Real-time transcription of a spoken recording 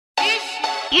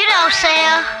You know,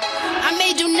 Sam. I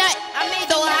made you nut.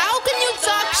 So how can you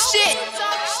talk shit?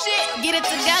 Get it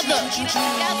together.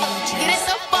 Get it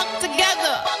the fuck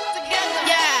together.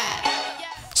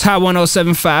 Yeah. It's Hot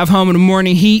 107.5, home of the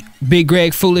morning heat. Big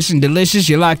Greg, Foolish and Delicious.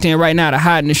 You're locked in right now to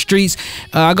Hot in the Streets.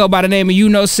 I go by the name of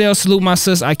Uknowcell. Salute my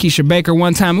sis, Akeisha Baker,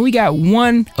 one time. And we got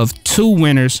one of two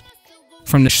winners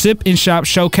from the Sip and Shop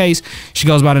Showcase. She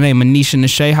goes by the name of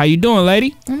Neisha. How you doing,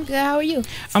 lady? I'm good. How are you?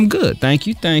 I'm good. Thank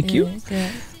you.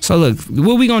 Good. So look,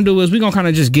 what we gonna do is we gonna kind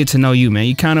of just get to know you, man.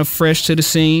 You kind of fresh to the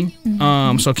scene.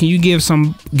 So can you give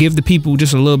the people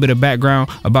just a little bit of background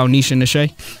about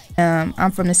Neisha?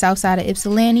 I'm from the south side of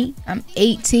Ypsilanti. I'm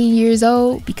 18 years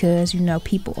old because, you know,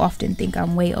 people often think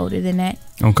I'm way older than that.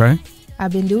 Okay.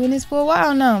 I've been doing this for a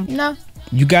while now, you know.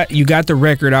 You got the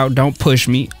record out, Don't Push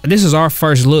Me. This is our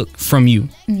first look from you.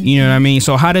 You know what I mean?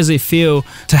 So how does it feel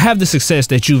to have the success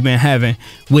that you've been having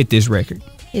with this record?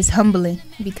 It's humbling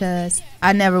because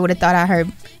I never would have thought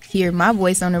I'd hear my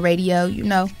voice on the radio, you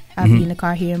know. I'd be in the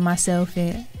car hearing myself,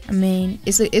 and I mean,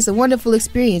 it's a wonderful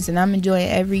experience, and I'm enjoying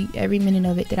every minute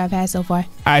of it that I've had so far. All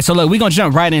right, so look, we're going to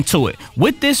jump right into it.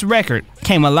 With this record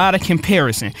came a lot of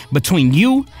comparison between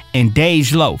you and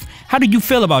Dej Loaf. How do you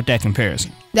feel about that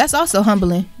comparison? That's also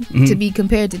humbling to be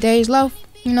compared to Dej Loaf,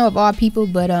 you know, of all people,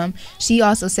 but she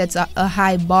also sets a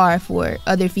high bar for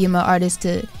other female artists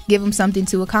to give them something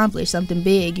to accomplish, something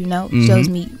big, you know. Shows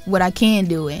me what I can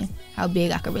do and how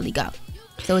big I can really go.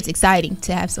 So it's exciting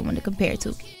to have someone to compare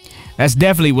to. That's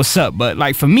definitely what's up. But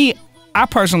like for me, I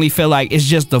personally feel like it's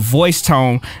just the voice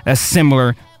tone that's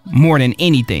similar more than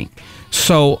anything.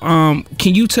 So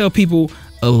can you tell people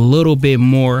a little bit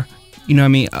more, you know what I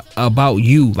mean, about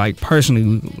you, like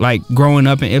personally, like growing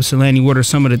up in Ypsilanti? What are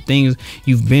some of the things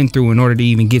you've been through in order to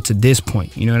even get to this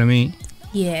point? You know what I mean?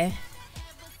 Yeah.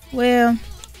 Well,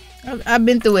 I've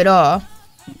been through it all.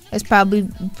 That's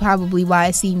probably why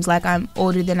it seems like I'm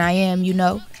older than I am, you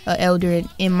know, elder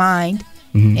in mind.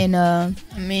 And I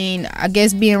mean, I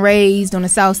guess being raised on the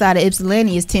south side of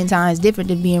Ypsilanti is 10 times different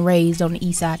than being raised on the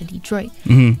east side of Detroit.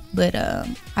 But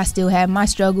I still have my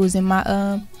struggles and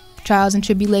my trials and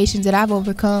tribulations that I've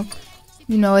overcome,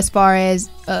 you know, as far as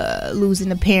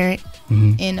losing a parent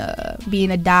and being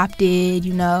adopted,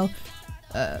 you know.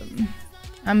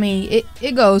 I mean,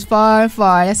 it goes far and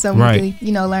far. That's something we can,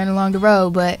 you know, learn along the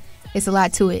road, but it's a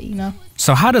lot to it, you know.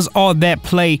 So how does all that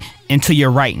play into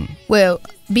your writing? Well,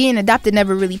 being adopted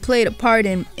never really played a part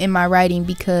in my writing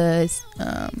because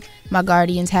my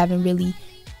guardians haven't really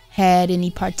had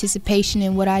any participation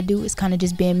in what I do. It's kind of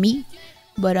just been me.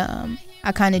 But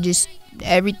I kind of just,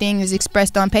 everything is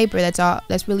expressed on paper. That's all.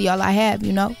 That's really all I have,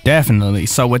 you know. Definitely.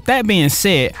 So with that being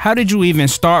said, how did you even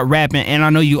start rapping? And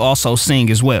I know you also sing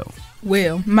as well.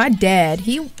 Well, my dad,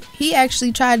 he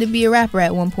actually tried to be a rapper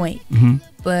at one point,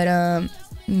 but I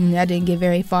didn't get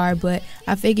very far. But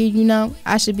I figured, you know,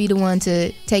 I should be the one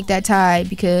to take that tide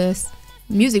because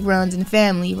music runs in the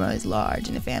family, runs large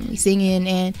in the family, singing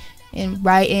and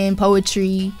writing,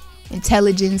 poetry,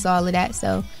 intelligence, all of that.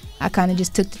 So I kind of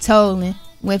just took the toll and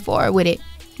went forward with it.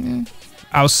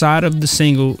 Outside of the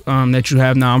single that you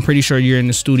have now, I'm pretty sure you're in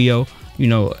the studio, you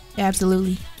know.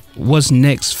 Absolutely. What's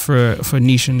next for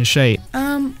Neisha?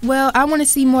 Well, I want to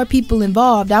see more people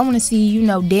involved. I want to see, you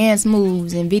know, dance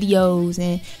moves and videos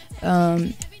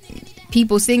and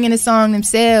people singing the song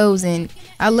themselves. And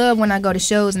I love when I go to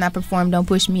shows and I perform Don't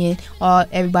Push Me and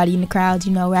everybody in the crowd,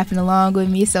 you know, rapping along with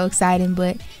me. It's so exciting.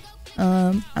 But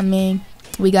I mean,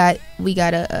 we got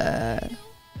a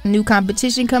new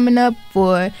competition coming up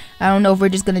for, I don't know if we're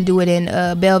just gonna do it in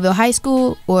Belleville High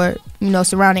School or, you know,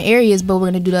 surrounding areas, but we're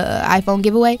gonna do the iPhone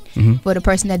giveaway for the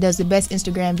person that does the best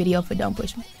Instagram video for Don't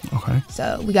Push Me. Okay.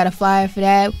 So we got a flyer for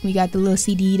that. We got the little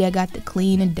CD that got the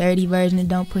clean and dirty version of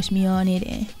Don't Push Me on it,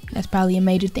 and that's probably a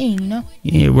major thing, you know.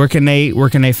 Yeah. Where can they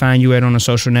find you at on the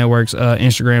social networks?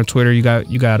 Instagram, Twitter. You got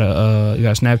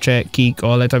Snapchat, Keek,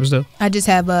 all that type of stuff. I just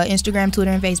have Instagram,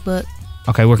 Twitter, and Facebook.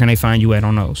 Okay, where can they find you at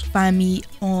on those? Find me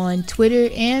on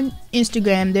Twitter and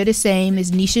Instagram. They're the same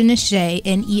as Neisha, Neisha,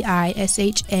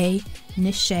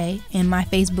 Neisha, and my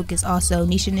Facebook is also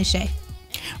Neisha.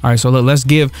 All right, so let's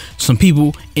give some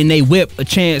people in they whip a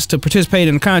chance to participate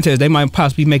in the contest. They might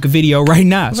possibly make a video right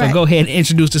now. So go ahead and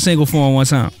introduce the single for them one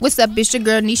time. What's up? It's your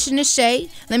girl Neisha.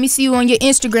 Let me see you on your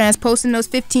Instagrams posting those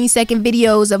 15-second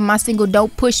videos of my single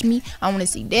Don't Push Me. I want to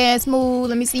see dance moves.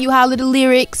 Let me see you holler the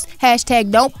lyrics.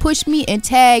 # Don't Push Me and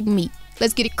tag me.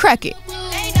 Let's get it cracking.